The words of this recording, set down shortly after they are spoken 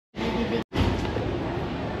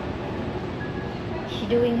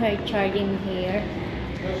doing her charging here.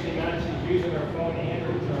 She's using her phone and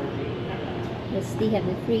her charging. Yes, they have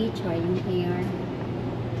a free charging here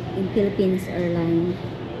in Philippines Airlines.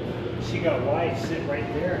 She got wide, sit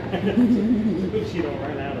right there. She don't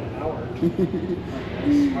run out of power.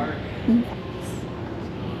 That's smart.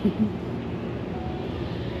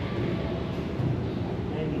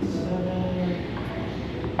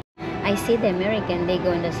 I see the American, they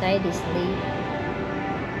go on the side, they sleep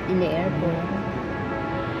in the airport.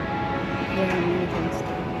 They're Americans.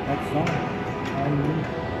 That's fine.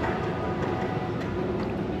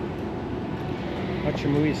 What's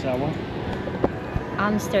your movie, Salwa?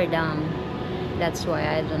 Amsterdam. That's why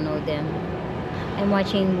I don't know them. I'm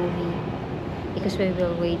watching movie because we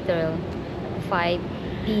will wait till 5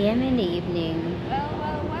 p.m. in the evening.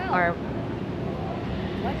 Well. Or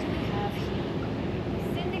What do we have here?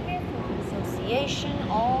 Syndicate Association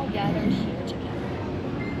all gathered here together.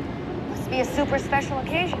 Must be a super special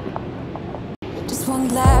occasion. Just one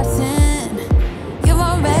glass in, you're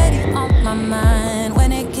already on my mind.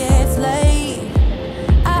 When it gets late,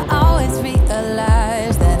 I always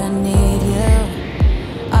realize that I need you.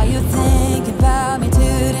 Are you thinking about me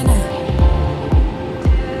tonight?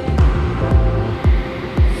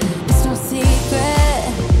 It's no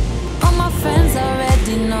secret, all my friends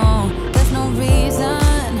already know. There's no reason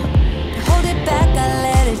to hold it back, I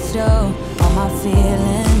let it show. All my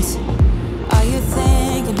feelings, are you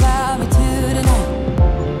thinking about me tonight?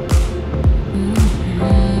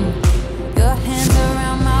 Your hands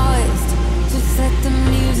around my waist, just let the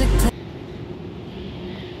music play.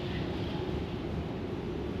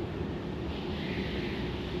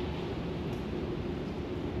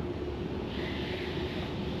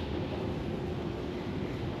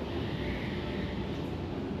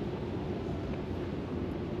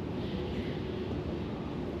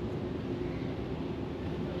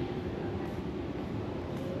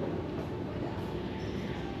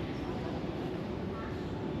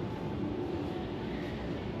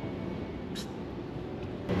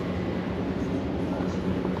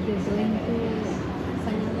 you're going to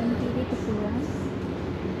Palawan TV to Puras?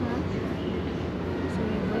 Huh? So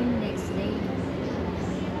you're going next day.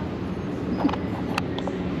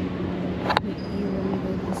 You will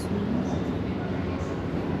go to swim?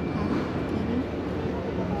 Huh?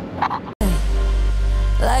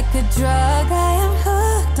 Like a drug, I am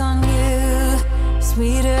hooked on you.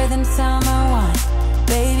 Sweeter than summer wine.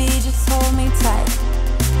 Baby, just hold me tight.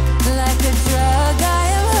 Like a drug, I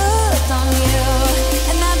am hooked on you.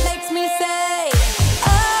 And that makes me say,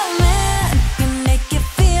 oh man, you make it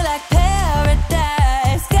feel like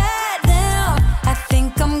paradise. Goddamn, I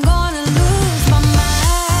think I'm gonna lose my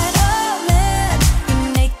mind. Oh man, you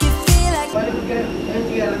make it feel like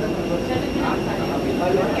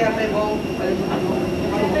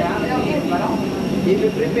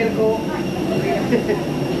prepare ko.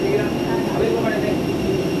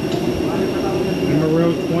 I'm a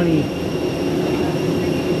row 20.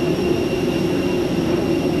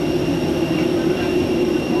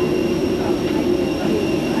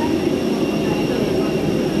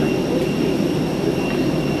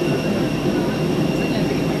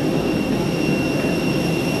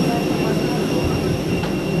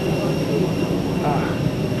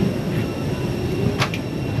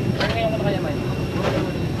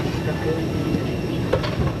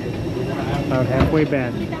 About halfway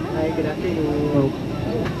back. Hi, good afternoon. Oh.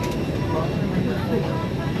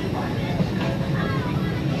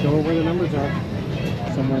 Show her where the numbers are.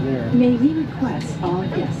 Somewhere there. May we request all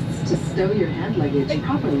guests to stow your hand luggage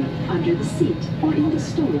properly under the seat or in the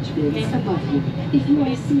storage bins above you. If you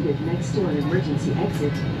are seated next to an emergency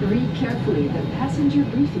exit, read carefully the passenger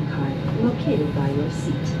briefing card located by your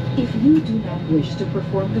seat. If you do not wish to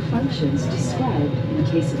perform the functions described in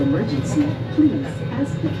case of emergency, please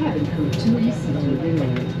ask the cabin crew to receive you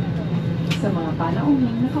relayed. Sa mga panahong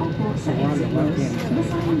nakaupo sa exit rows,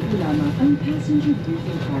 basahin po lamang ang passenger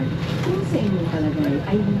briefing card. Kung sa inyong palagay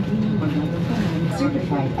ay hindi nyo magagampanan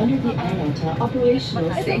certified under the IATA Operational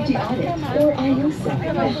Safety Audit or IOSA,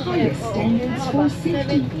 the highest standards for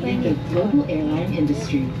safety in the global airline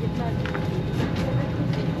industry.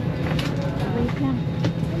 Wait lang.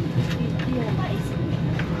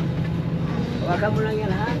 Waka mo lang yan,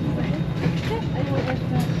 ha?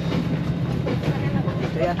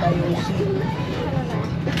 Ito yata yung seat.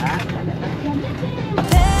 Ha?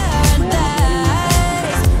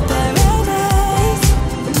 paradise, paradise.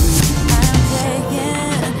 I'm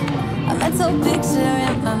taking a mental picture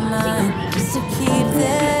in my mind just to keep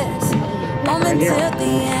this moment till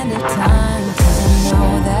the end of time. 'Cause I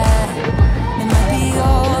know that it might be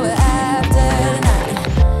over after tonight.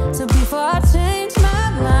 So before I change my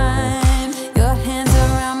mind, your hands are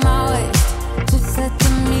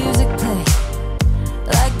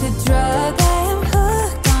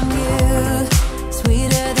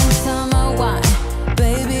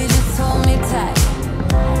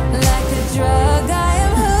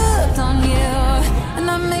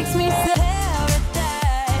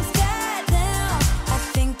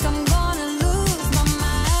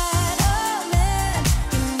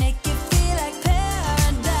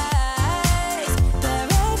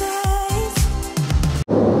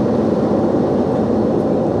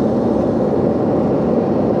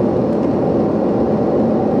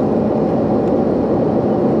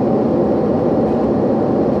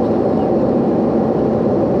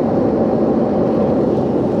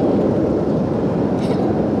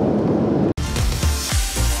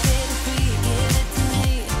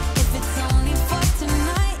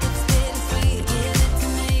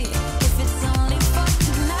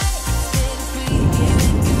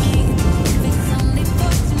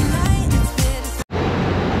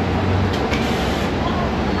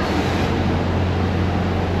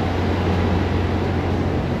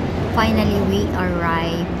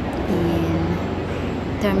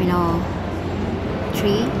Terminal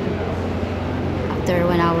 3 after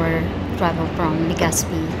 1 hour travel from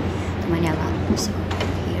Legazpi to Manila. So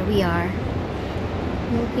here we are.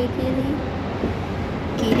 Okay, Kaylee?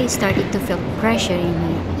 Kaylee started to feel pressure in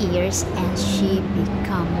her ears and she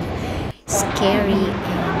become scary,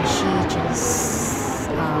 and she just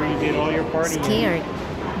You did all your partying. scared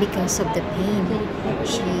because of the pain.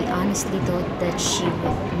 She honestly thought that she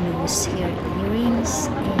would lose her earrings,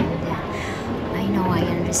 and I know, I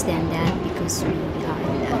understand that because we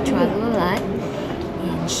travel a lot,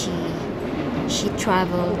 and she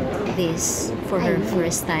traveled this for her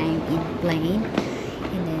first time in plane,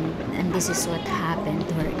 and this is what happened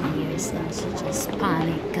to her ears, and she just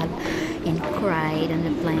panicked and cried on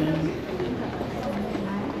the plane.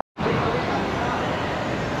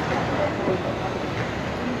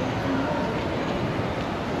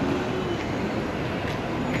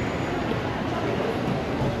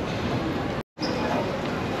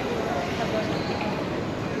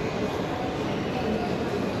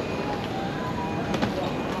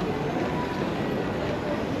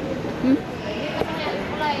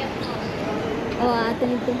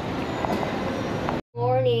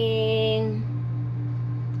 Morning.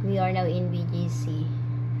 We are now in BGC,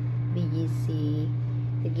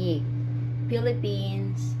 Taguig,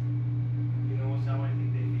 Philippines. You know how I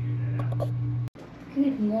think they figured that out.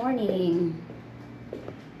 Good morning.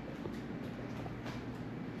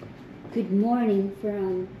 Good morning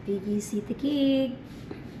from BGC Taguig.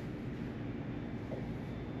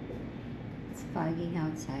 It's foggy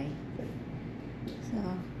outside. So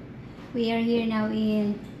we are here now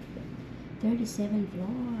in 37th floor,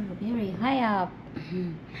 very high up.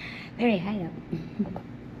 Very high up.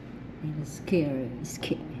 It was scary.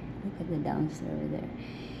 Look at the downstairs over there.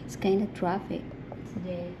 It's kind of traffic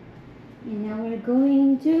today. And now we're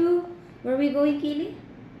going to, where are we going, Keely?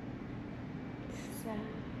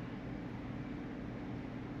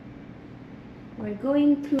 We're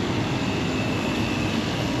going to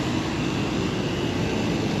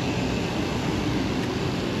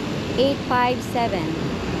 857.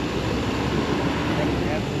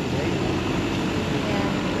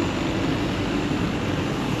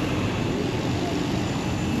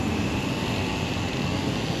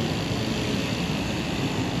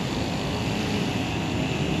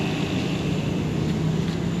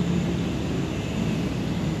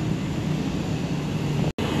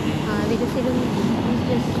 Because he's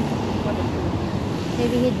just,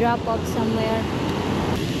 maybe he dropped off somewhere.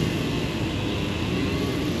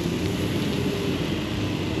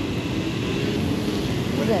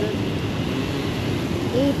 What's that?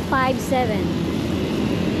 857.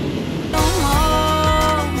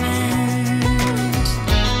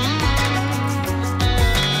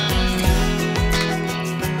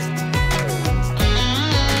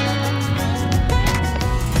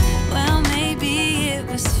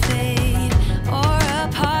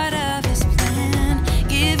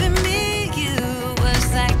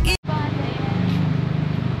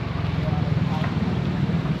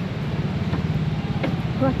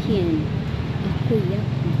 Rockin'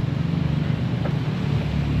 Akuyaki.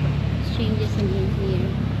 Strangers in here.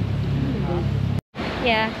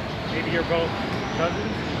 Yeah. Maybe you're both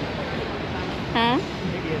cousins? Huh?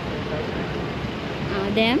 Maybe it's your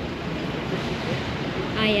cousins. Them?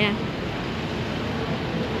 Oh, yeah.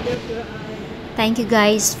 Thank you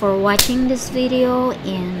guys for watching this video,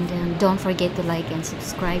 and don't forget to like and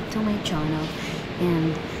subscribe to my channel,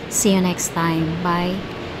 and see you next time. Bye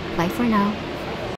for now.